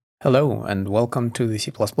Hello and welcome to the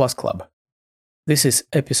C++ Club. This is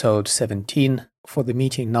episode 17 for the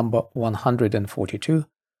meeting number 142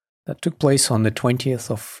 that took place on the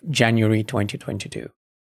 20th of January 2022.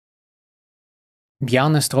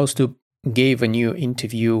 Bjarne Stroustrup gave a new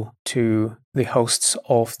interview to the hosts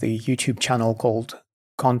of the YouTube channel called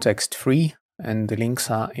Context Free, and the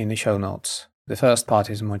links are in the show notes. The first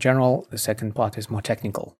part is more general, the second part is more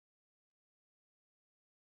technical.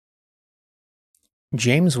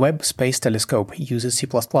 James Webb Space Telescope uses C++.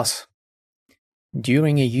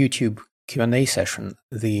 During a YouTube Q&A session,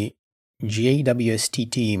 the JWST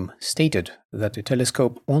team stated that the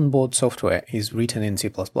telescope onboard software is written in C++.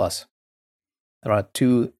 There are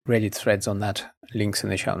 2 Reddit threads on that, links in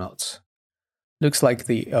the show notes. Looks like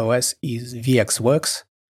the OS is VxWorks,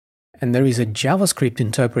 and there is a JavaScript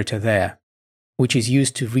interpreter there, which is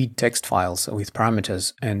used to read text files with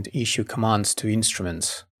parameters and issue commands to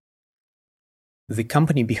instruments. The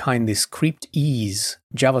company behind this Crypt-Ease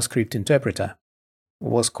JavaScript interpreter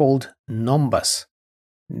was called Nombas,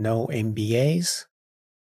 no MBAs,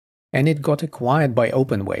 and it got acquired by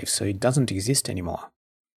OpenWave, so it doesn't exist anymore.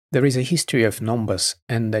 There is a history of Nombas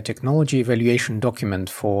and a technology evaluation document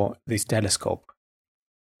for this telescope.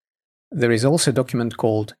 There is also a document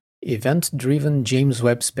called Event-Driven James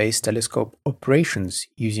Webb Space Telescope Operations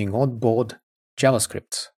using Oddboard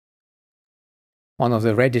JavaScript. One of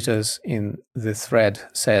the Redditors in the thread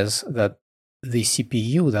says that the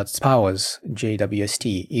CPU that powers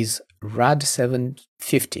JWST is RAD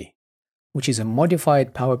 750, which is a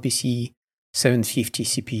modified PowerPC 750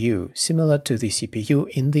 CPU, similar to the CPU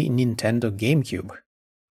in the Nintendo GameCube.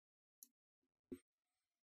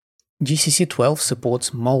 GCC 12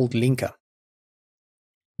 supports Mold Linker.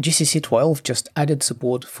 GCC 12 just added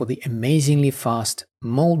support for the amazingly fast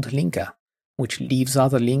Mold Linker, which leaves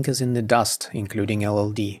other linkers in the dust, including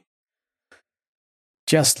LLD.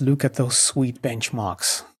 Just look at those sweet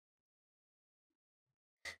benchmarks.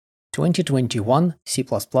 2021 C++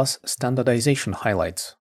 standardization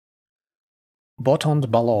highlights.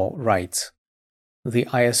 Botond Balor writes, the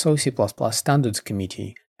ISO C++ Standards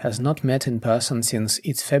Committee has not met in person since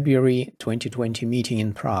its February 2020 meeting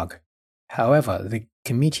in Prague. However, the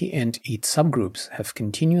committee and its subgroups have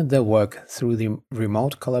continued their work through the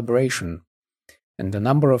remote collaboration, and a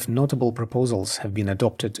number of notable proposals have been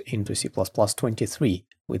adopted into C++23,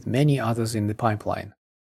 with many others in the pipeline.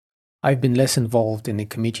 I've been less involved in the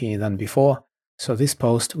committee than before, so this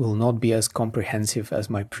post will not be as comprehensive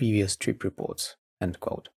as my previous trip reports." End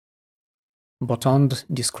quote. Botond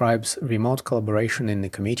describes remote collaboration in the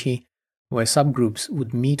committee, where subgroups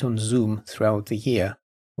would meet on Zoom throughout the year,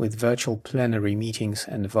 with virtual plenary meetings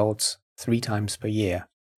and votes 3 times per year.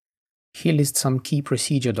 He lists some key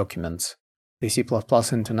procedure documents: the C++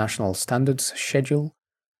 International Standards Schedule,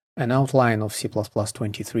 an outline of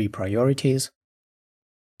C++23 priorities,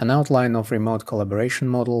 an outline of remote collaboration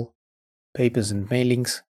model, papers and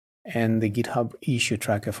mailings, and the GitHub issue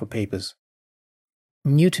tracker for papers.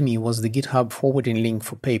 New to me was the GitHub forwarding link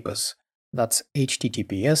for papers. That's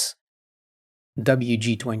https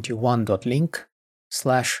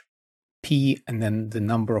wg21.link/p and then the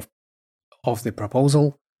number of the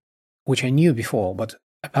proposal, which I knew before, but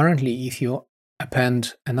apparently if you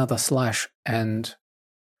append another slash and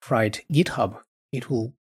write GitHub, it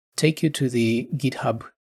will take you to the GitHub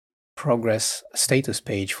progress status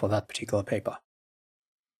page for that particular paper.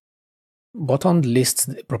 Botond lists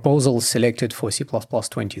the proposals selected for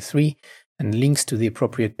C++23 and links to the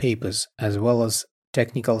appropriate papers, as well as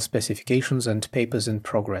technical specifications and papers in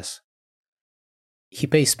progress. He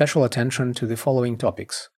pays special attention to the following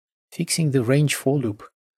topics: fixing the range for loop,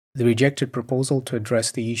 the rejected proposal to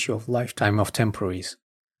address the issue of lifetime of temporaries.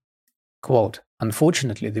 Quote,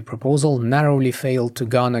 unfortunately, the proposal narrowly failed to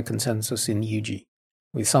garner consensus in UG,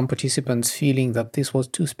 with some participants feeling that this was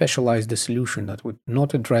too specialized a solution that would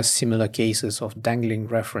not address similar cases of dangling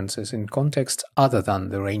references in contexts other than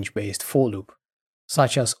the range-based for loop,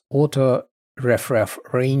 such as auto-ref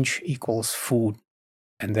range equals foo,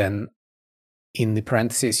 and then in the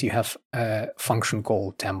parentheses you have a function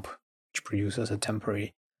called temp, which produces a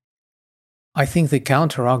temporary. I think the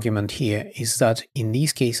counter-argument here is that in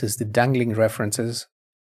these cases the dangling reference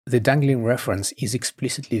is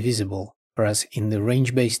explicitly visible, whereas in the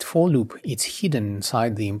range-based for loop it's hidden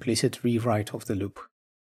inside the implicit rewrite of the loop.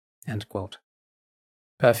 End quote.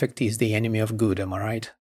 Perfect is the enemy of good, am I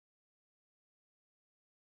right?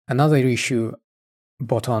 Another issue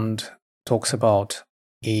Botond talks about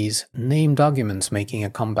is named arguments making a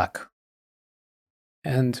comeback.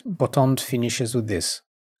 And Botond finishes with this,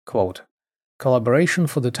 quote, Collaboration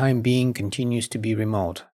for the time being continues to be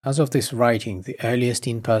remote. As of this writing, the earliest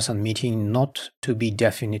in-person meeting not to be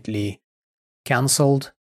definitely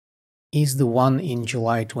cancelled is the one in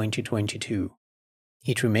July 2022.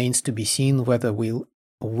 It remains to be seen whether we'll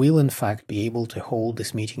in fact be able to hold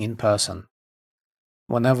this meeting in person.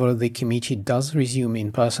 Whenever the committee does resume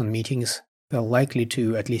in-person meetings, they're likely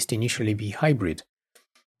to, at least initially, be hybrid,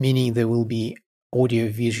 meaning there will be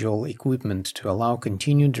audio-visual equipment to allow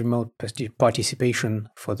continued remote participation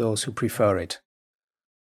for those who prefer it.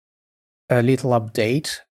 A little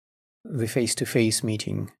update: the face-to-face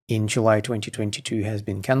meeting in July 2022 has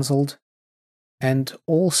been cancelled, and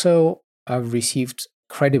also I've received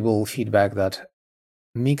credible feedback that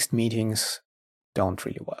mixed meetings don't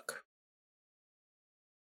really work.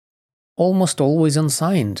 Almost always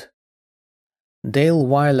unsigned. Dale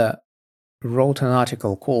Weiler wrote an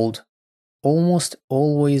article called "Almost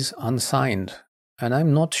Always Unsigned," and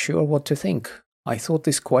I'm not sure what to think. I thought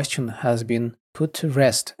this question has been put to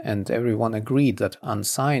rest and everyone agreed that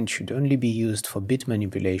unsigned should only be used for bit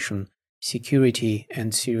manipulation, security,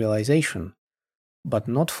 and serialization, but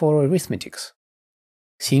not for arithmetics.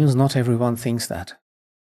 Seems not everyone thinks that.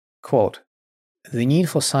 Quote, "The need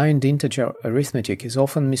for signed integer arithmetic is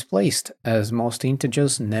often misplaced, as most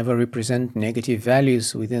integers never represent negative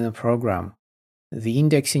values within a program. The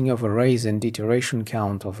indexing of arrays and iteration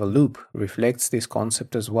count of a loop reflects this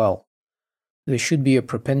concept as well. There should be a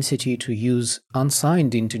propensity to use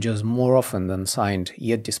unsigned integers more often than signed,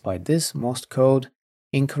 yet despite this, most code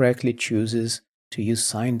incorrectly chooses to use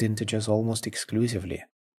signed integers almost exclusively."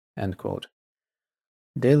 End quote.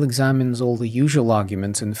 Dale examines all the usual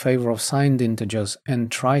arguments in favor of signed integers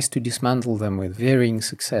and tries to dismantle them with varying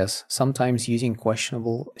success, sometimes using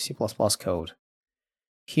questionable C++ code.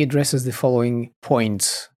 He addresses the following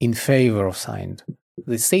points in favor of signed: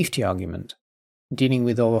 the safety argument, dealing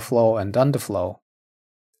with overflow and underflow,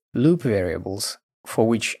 loop variables, for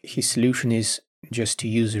which his solution is just to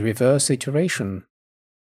use reverse iteration,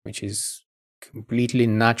 which is completely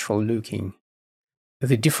natural looking.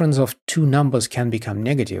 The difference of two numbers can become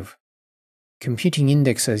negative. Computing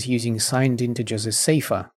indexes using signed integers is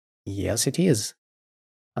safer. Yes, it is.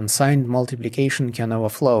 Unsigned multiplication can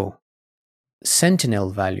overflow.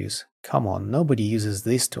 Sentinel values. Come on, nobody uses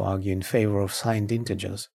this to argue in favor of signed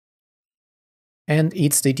integers. And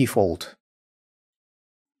it's the default.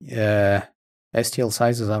 STL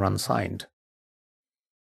sizes are unsigned.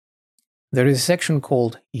 There is a section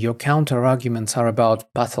called "Your counter-arguments are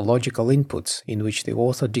about pathological inputs," in which the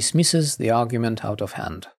author dismisses the argument out of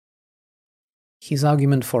hand. His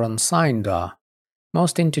argument for unsigned are: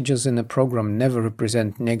 most integers in a program never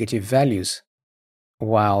represent negative values.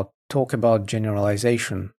 Wow, talk about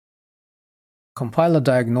generalization. Compiler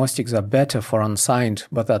diagnostics are better for unsigned,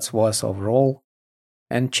 but that's worse overall.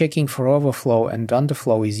 And checking for overflow and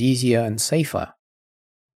underflow is easier and safer.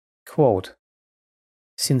 Quote,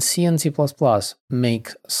 "Since C and C++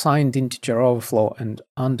 make signed integer overflow and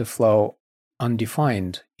underflow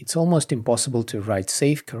undefined, it's almost impossible to write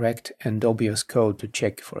safe, correct, and obvious code to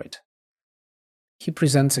check for it." He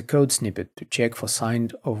presents a code snippet to check for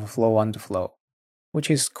signed overflow underflow,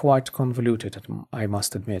 which is quite convoluted, I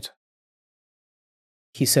must admit.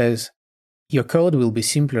 He says, "Your code will be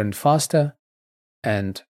simpler and faster,"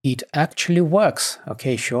 and "it actually works."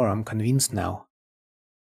 Okay, sure, I'm convinced now.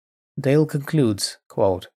 Dale concludes,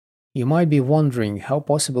 quote, "You might be wondering how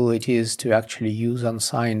possible it is to actually use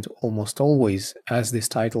unsigned almost always, as this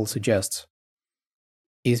title suggests.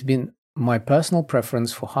 It's been my personal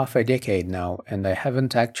preference for half a decade now, and I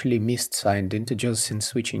haven't actually missed signed integers since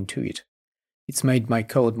switching to it. It's made my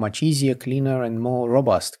code much easier, cleaner, and more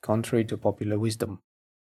robust, contrary to popular wisdom.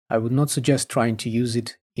 I would not suggest trying to use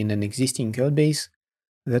it in an existing codebase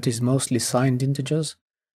that is mostly signed integers.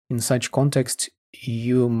 In such context,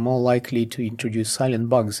 you're more likely to introduce silent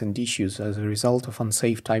bugs and issues as a result of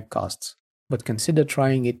unsafe typecasts. But consider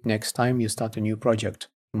trying it next time you start a new project.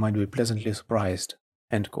 You might be pleasantly surprised."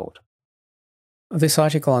 End quote. This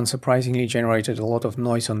article unsurprisingly generated a lot of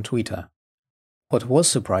noise on Twitter. What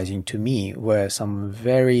was surprising to me were some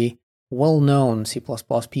very well-known C++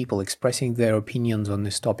 people expressing their opinions on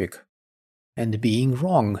this topic, and being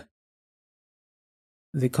wrong.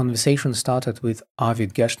 The conversation started with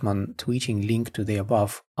Arvid Gerstmann tweeting link to the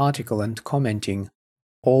above article and commenting,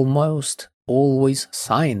 "Almost always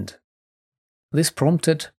signed." This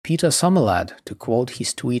prompted Peter Sommerlad to quote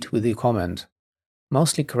his tweet with the comment,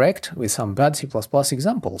 "Mostly correct with some bad C++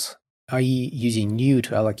 examples, i.e. using new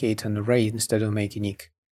to allocate an array instead of making it.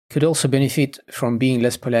 Could also benefit from being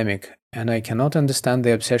less polemic, and I cannot understand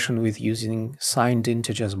the obsession with using signed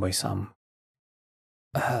integers by some."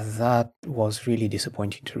 That was really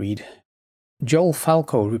disappointing to read. Joel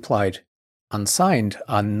Falco replied, "Unsigned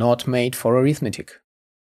are not made for arithmetic."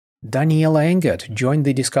 Daniela Engert joined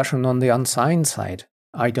the discussion on the unsigned side.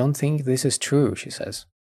 "I don't think this is true," she says.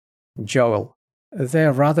 Joel,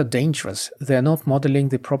 "They're rather dangerous. They're not modeling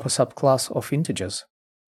the proper subclass of integers."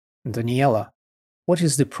 Daniela, "What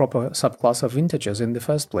is the proper subclass of integers in the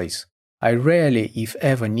first place? I rarely, if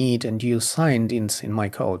ever, need and use signed ints in my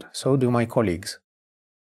code. So do my colleagues."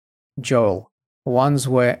 Joel, "Ones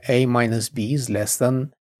where a minus b is less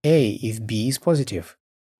than a if b is positive."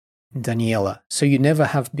 Daniela, "So you never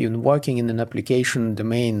have been working in an application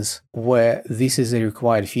domains where this is a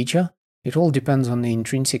required feature? It all depends on the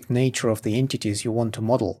intrinsic nature of the entities you want to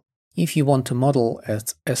model. If you want to model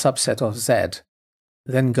a subset of Z,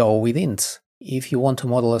 then go with ints. If you want to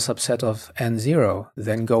model a subset of N0,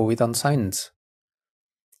 then go with unsigneds."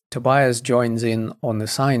 Tobias joins in on the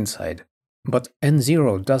signed side. "But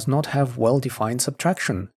N0 does not have well-defined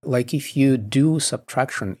subtraction. Like if you do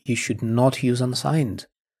subtraction, you should not use unsigned.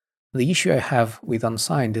 The issue I have with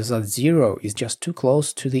unsigned is that 0 is just too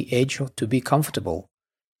close to the edge to be comfortable.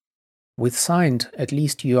 With signed, at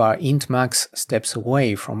least you are int max steps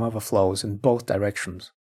away from overflows in both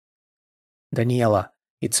directions." Daniela,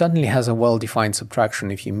 "It certainly has a well-defined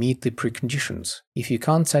subtraction if you meet the preconditions. If you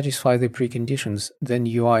can't satisfy the preconditions, then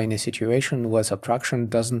you are in a situation where subtraction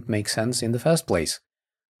doesn't make sense in the first place,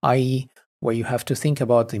 i.e., where you have to think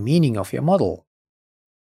about the meaning of your model."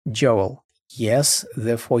 Joel, "Yes,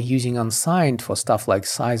 therefore using unsigned for stuff like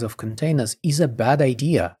size of containers is a bad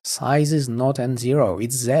idea. Size is not N0,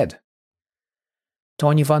 it's Z."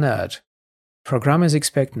 Tony Van Aert, "Programmers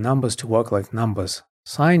expect numbers to work like numbers.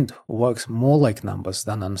 Signed works more like numbers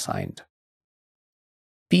than unsigned."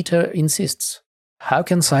 Peter insists, "How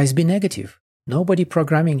can size be negative? Nobody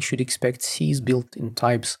programming should expect C's built-in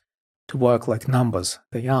types to work like numbers.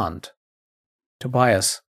 They aren't."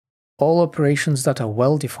 Tobias, "All operations that are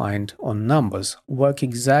well-defined on numbers work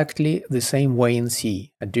exactly the same way in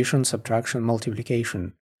C: addition, subtraction,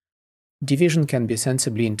 multiplication. Division can be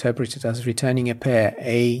sensibly interpreted as returning a pair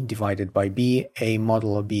A divided by B, A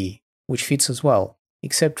modulo B, which fits as well.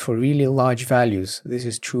 Except for really large values, this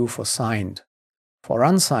is true for signed. For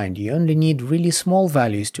unsigned, you only need really small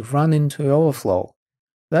values to run into overflow.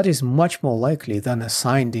 That is much more likely than a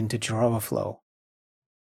signed integer overflow."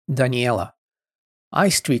 Daniela, "I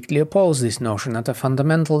strictly oppose this notion at a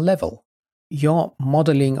fundamental level. Your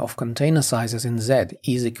modeling of container sizes in Z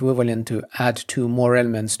is equivalent to add 2 more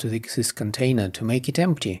elements to this container to make it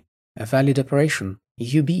empty. A valid operation,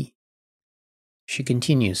 UB." She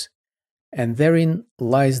continues, "And therein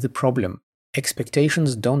lies the problem.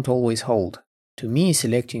 Expectations don't always hold. To me,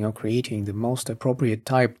 selecting or creating the most appropriate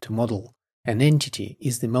type to model an entity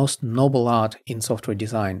is the most noble art in software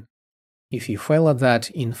design. If you fail at that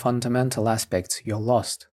in fundamental aspects, you're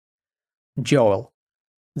lost." Joel,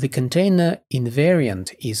 "The container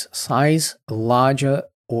invariant is size larger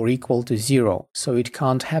or equal to 0, so it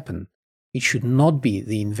can't happen. It should not be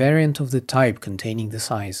the invariant of the type containing the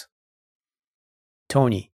size."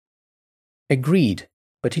 Tony, "Agreed,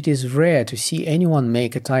 but it is rare to see anyone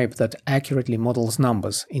make a type that accurately models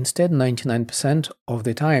numbers. Instead, 99% of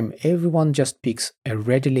the time, everyone just picks a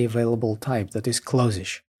readily available type that is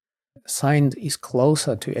closish. Signed is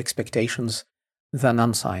closer to expectations than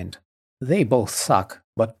unsigned. They both suck,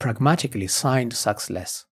 but pragmatically signed sucks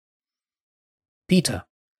less." Peter,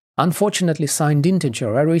 "Unfortunately, signed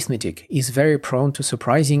integer arithmetic is very prone to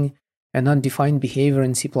surprising and undefined behavior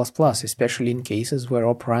in C++, especially in cases where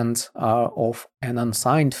operands are of an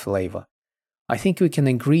unsigned flavor. I think we can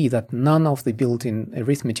agree that none of the built-in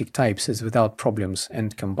arithmetic types is without problems,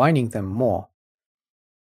 and combining them more."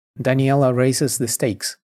 Daniela raises the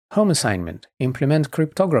stakes. Home assignment: implement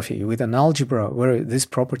cryptography with an algebra where this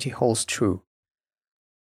property holds true.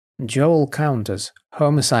 Joel counters: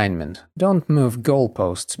 home assignment: don't move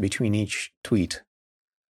goalposts between each tweet.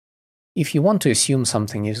 If you want to assume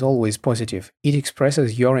something is always positive, it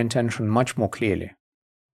expresses your intention much more clearly.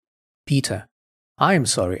 Peter: I'm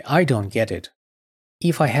sorry, I don't get it.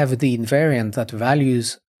 If I have the invariant that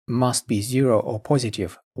values must be 0 or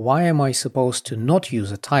positive, why am I supposed to not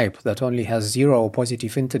use a type that only has 0 or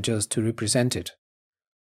positive integers to represent it?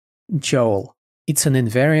 Joel: it's an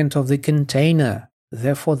invariant of the container,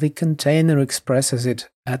 therefore the container expresses it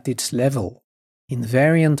at its level.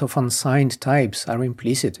 Invariant of unsigned types are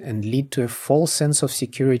implicit and lead to a false sense of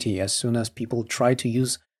security as soon as people try to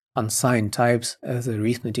use unsigned types as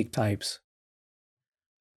arithmetic types.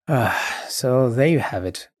 So there you have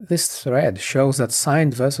it. This thread shows that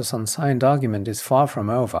signed versus unsigned argument is far from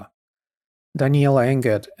over. Daniela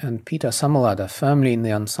Engert and Peter Samolad are firmly in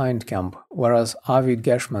the unsigned camp, whereas Arvid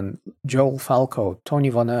Geschman, Joel Falco, Tony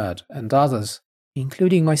Van Oord, and others,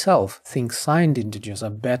 including myself, think signed integers are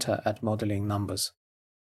better at modeling numbers.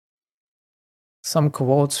 Some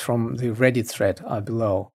quotes from the Reddit thread are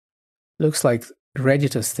below. Looks like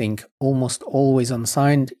Redditors think almost always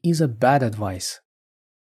unsigned is a bad advice.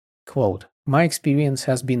 Quote, "My experience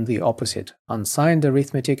has been the opposite. Unsigned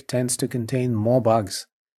arithmetic tends to contain more bugs.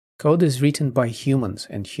 Code is written by humans,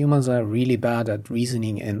 and humans are really bad at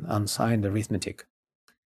reasoning in unsigned arithmetic."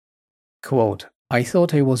 Quote, "I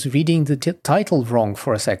thought I was reading the title wrong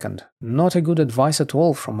for a second. Not a good advice at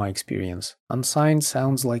all from my experience. Unsigned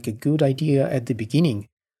sounds like a good idea at the beginning.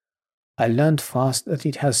 I learned fast that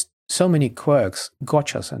it has so many quirks,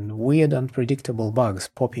 gotchas, and weird unpredictable bugs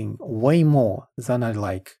popping way more than I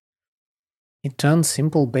like. It turns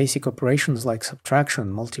simple basic operations like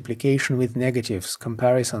subtraction, multiplication with negatives,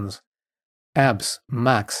 comparisons, abs,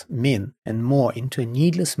 max, min, and more into a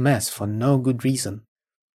needless mess for no good reason.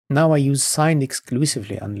 Now I use signed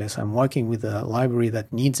exclusively unless I'm working with a library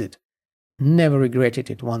that needs it. Never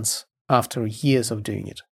regretted it once after years of doing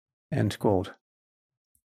it." End quote.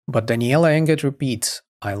 But Daniela Engert repeats,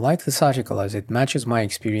 "I like this article as it matches my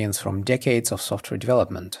experience from decades of software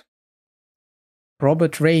development."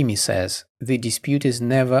 Robert Ramey says, "The dispute is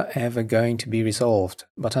never ever going to be resolved,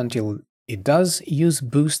 but until it does, use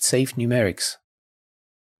boost safe numerics."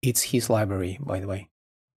 It's his library, by the way.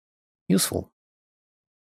 Useful.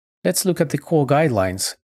 Let's look at the core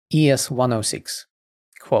guidelines, ES 106.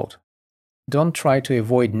 Quote, "Don't try to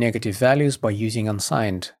avoid negative values by using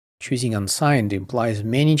unsigned. Choosing unsigned implies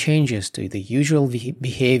many changes to the usual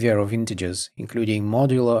behavior of integers, including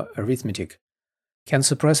modular arithmetic, can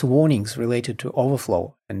suppress warnings related to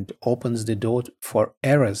overflow, and opens the door for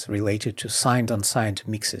errors related to signed-unsigned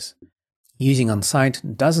mixes. Using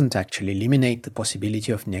unsigned doesn't actually eliminate the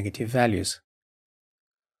possibility of negative values."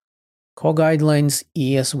 Core Guidelines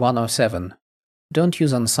ES 107. Don't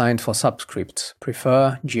use unsigned for subscripts.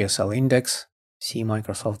 Prefer GSL index. See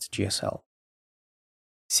Microsoft GSL.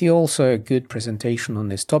 See also a good presentation on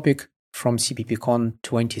this topic from CPPCon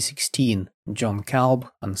 2016, John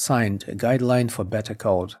Kalb, Unsigned, a guideline for better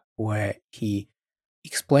code, where he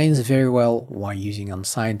explains very well why using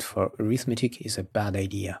unsigned for arithmetic is a bad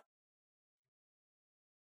idea.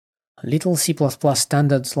 Little C++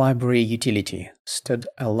 standards library utility,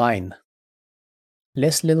 std_align.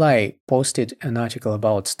 Leslie Lai posted an article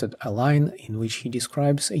about std_align in which he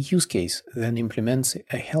describes a use case, then implements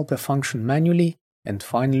a helper function manually, and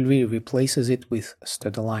finally replaces it with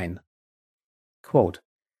std_align. Quote,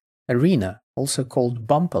 "Arena, also called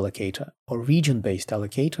bump allocator or region-based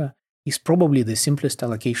allocator, is probably the simplest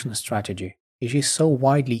allocation strategy. It is so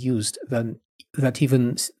widely used that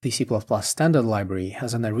even the C++ standard library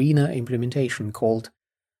has an Arena implementation called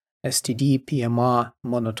std_pmr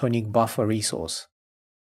monotonic buffer resource."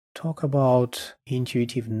 Talk about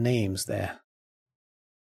intuitive names there.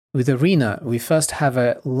 With Arena, we first have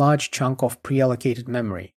a large chunk of pre-allocated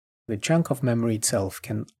memory. The chunk of memory itself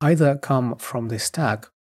can either come from the stack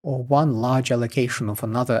or one large allocation of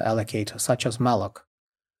another allocator, such as malloc.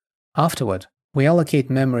 Afterward, we allocate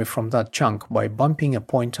memory from that chunk by bumping a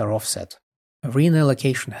pointer offset. Arena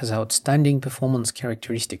allocation has outstanding performance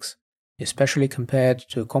characteristics, especially compared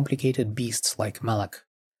to complicated beasts like malloc.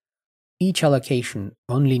 Each allocation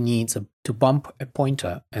only needs to bump a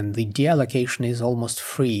pointer, and the deallocation is almost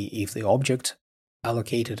free if the objects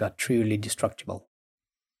allocated are truly destructible.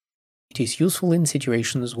 It is useful in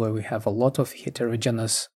situations where we have a lot of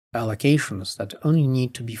heterogeneous allocations that only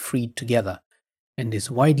need to be freed together, and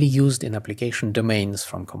is widely used in application domains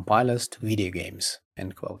from compilers to video games."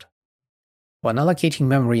 End quote. When allocating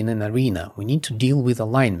memory in an Arena, we need to deal with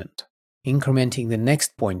alignment. Incrementing the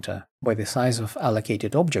next pointer by the size of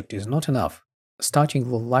allocated object is not enough. Starting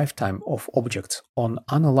the lifetime of objects on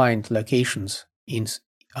unaligned locations is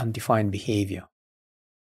undefined behavior.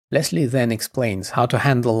 Leslie then explains how to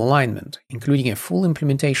handle alignment, including a full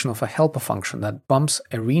implementation of a helper function that bumps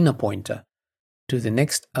Arena pointer to the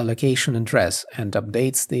next allocation address and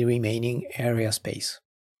updates the remaining area space.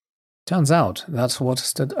 Turns out that's what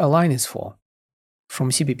std_align is for.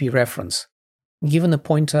 From CPP reference, given a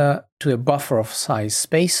pointer to a buffer of size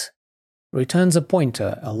space, returns a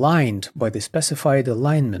pointer aligned by the specified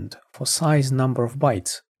alignment for size number of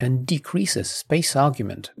bytes, and decreases space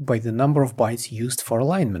argument by the number of bytes used for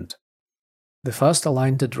alignment. The first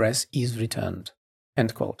aligned address is returned."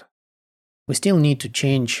 End quote. We still need to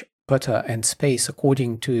change butter and space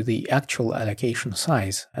according to the actual allocation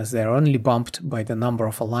size, as they are only bumped by the number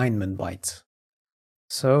of alignment bytes.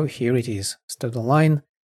 So here it is, std_align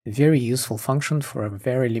a very useful function for a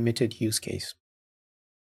very limited use case.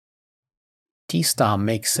 T*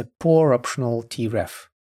 makes a poor optional tref.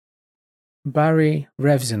 Barry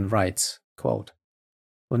Revzin writes, quote,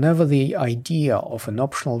 "Whenever the idea of an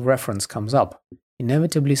optional reference comes up,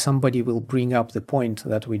 inevitably somebody will bring up the point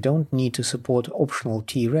that we don't need to support optional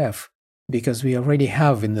tref because we already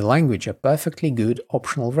have in the language a perfectly good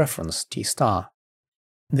optional reference, T*.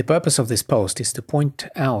 The purpose of this post is to point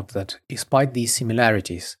out that, despite these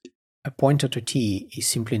similarities, a pointer to T is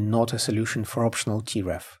simply not a solution for optional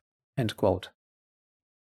tref." End quote.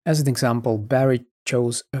 As an example, Barry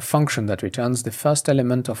chose a function that returns the first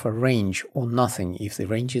element of a range or nothing if the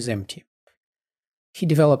range is empty. He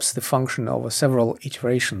develops the function over several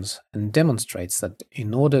iterations and demonstrates that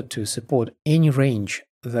in order to support any range,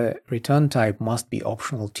 the return type must be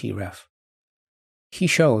optional tref. He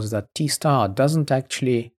shows that T* doesn't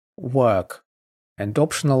actually work, and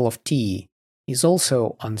optional of T is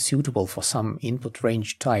also unsuitable for some input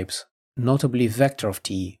range types, notably vector of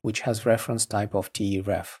T, which has reference type of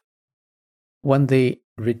tref. When the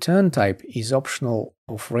return type is optional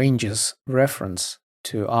of ranges reference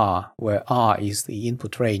to R, where R is the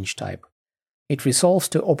input range type, it resolves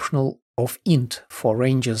to optional of int for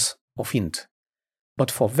ranges of int.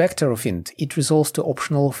 But for vector of int, it resolves to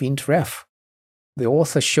optional of int ref. The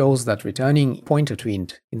author shows that returning pointer to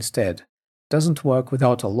int instead doesn't work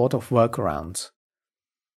without a lot of workarounds.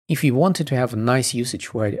 If you wanted to have a nice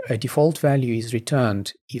usage where a default value is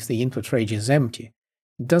returned if the input range is empty,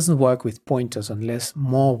 it doesn't work with pointers unless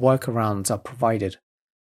more workarounds are provided,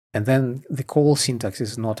 and then the call syntax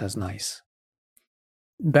is not as nice.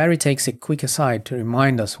 Barry takes a quick aside to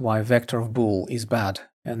remind us why vector of bool is bad,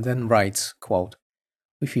 and then writes, quote,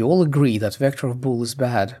 "If we all agree that vector of bool is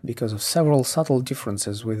bad because of several subtle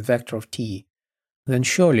differences with vector of T, then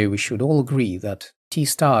surely we should all agree that T*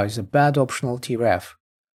 is a bad optional tref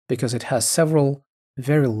because it has several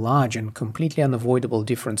very large and completely unavoidable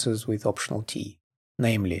differences with optional T.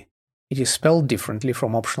 Namely, it is spelled differently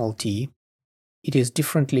from optional T, it is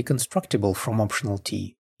differently constructible from optional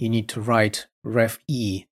T. You need to write ref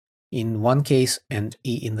E in one case and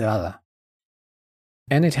E in the other.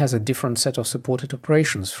 And it has a different set of supported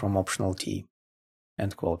operations from optional T."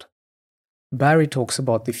 End quote. Barry talks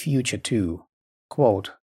about the future too.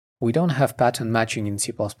 Quote, "We don't have pattern matching in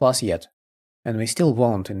C++ yet, and we still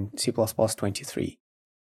won't in C++23.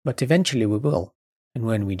 But eventually we will, and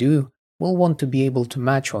when we do, we'll want to be able to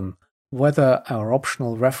match on whether our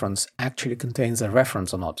optional reference actually contains a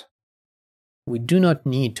reference or not. We do not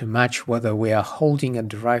need to match whether we are holding a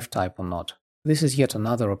derived type or not. This is yet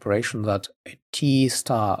another operation that a T*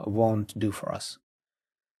 won't do for us."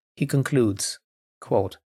 He concludes,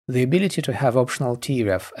 quote, "The ability to have optional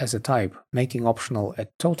tref as a type, making optional a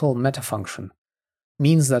total metafunction,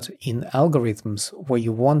 means that in algorithms where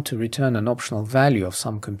you want to return an optional value of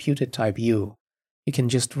some computed type U, you can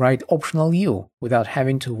just write optional U without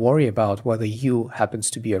having to worry about whether U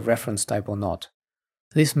happens to be a reference type or not.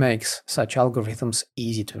 This makes such algorithms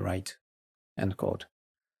easy to write." End quote.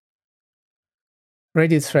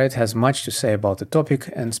 Reddit thread has much to say about the topic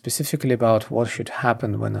and specifically about what should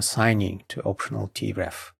happen when assigning to optional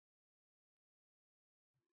tref.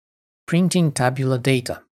 Printing tabular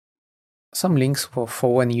data. Some links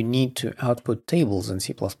for when you need to output tables in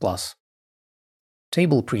C++.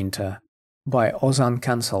 Table Printer by Ozan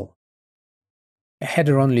Cancel. A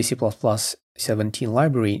header-only C++ 17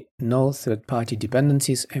 library, no third-party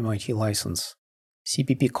dependencies, MIT license.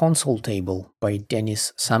 CPP Console Table by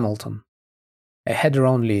Dennis Samilton. A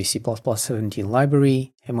header-only C++ 17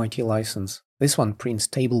 library, MIT license. This one prints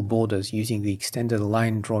table borders using the extended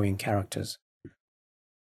line drawing characters.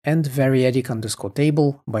 And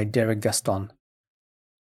Variadic_table by Derek Gaston.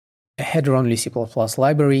 A header-only C++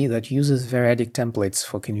 library that uses Variadic templates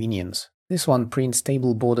for convenience. This one prints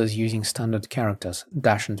table borders using standard characters,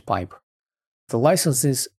 dash and pipe. The license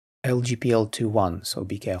is LGPL 2.1, so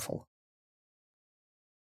be careful.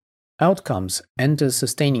 Outcomes enters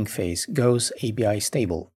sustaining phase, goes ABI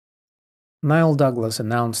stable. Niall Douglas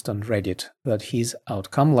announced on Reddit that his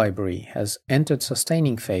outcome library has entered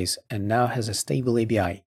sustaining phase and now has a stable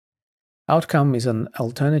ABI. Outcome is an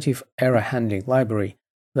alternative error handling library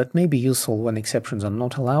that may be useful when exceptions are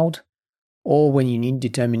not allowed, or when you need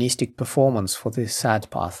deterministic performance for the sad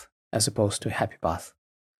path as opposed to happy path.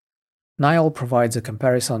 Niall provides a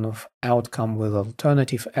comparison of outcome with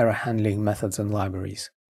alternative error handling methods and libraries.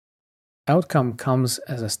 Outcome comes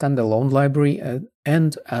as a standalone library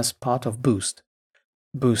and as part of Boost,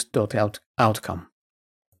 boost.outcome.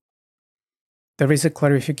 There is a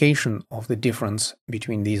clarification of the difference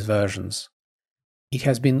between these versions. It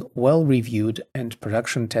has been well reviewed and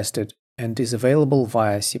production tested and is available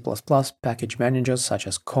via C++ package managers such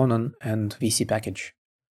as Conan and VCPackage.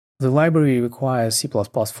 The library requires C++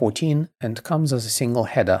 14 and comes as a single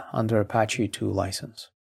header under Apache 2 license.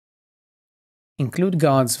 Include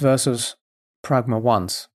guards versus Pragma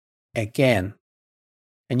once. Again.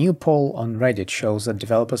 A new poll on Reddit shows that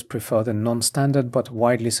developers prefer the non-standard but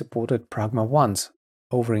widely supported Pragma once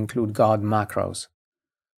over include guard macros.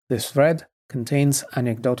 This thread contains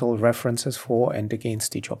anecdotal references for and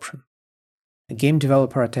against each option. A game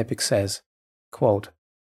developer at Epic says, quote,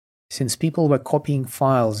 "Since people were copying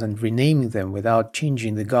files and renaming them without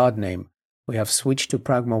changing the guard name, we have switched to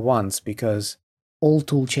Pragma once because all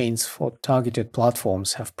toolchains for targeted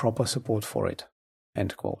platforms have proper support for it."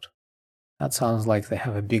 End quote. That sounds like they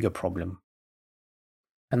have a bigger problem.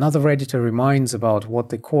 Another Redditor reminds about what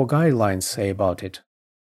the core guidelines say about it.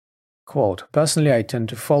 Quote, "Personally, I tend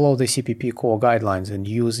to follow the CPP core guidelines and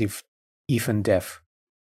use if and def.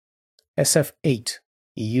 SF8,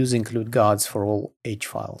 use include guards for all H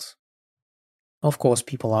files." Of course,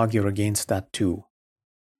 people argue against that too.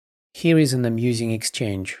 Here is an amusing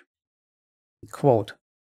exchange. Quote,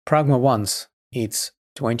 "Pragma once, it's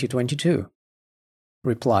 2022.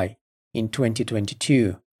 Reply, in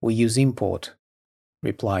 2022, we use import.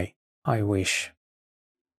 Reply, I wish."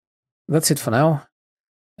 That's it for now,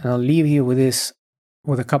 and I'll leave you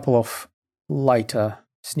with a couple of lighter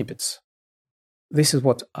snippets. This is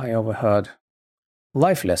what I overheard.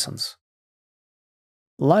 Life lessons.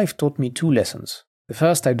 Life taught me 2 lessons. The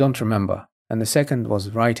first I don't remember, and the second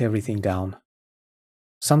was write everything down.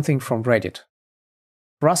 Something from Reddit.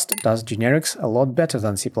 Rust does generics a lot better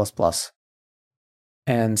than C++.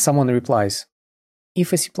 And someone replies,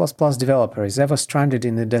 "If a C++ developer is ever stranded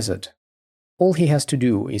in the desert, all he has to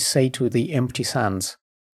do is say to the empty sands,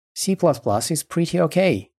 'C++ is pretty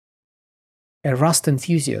okay.' A Rust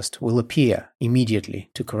enthusiast will appear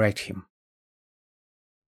immediately to correct him."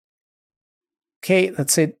 Okay,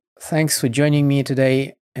 that's it. Thanks for joining me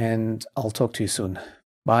today, and I'll talk to you soon.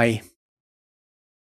 Bye.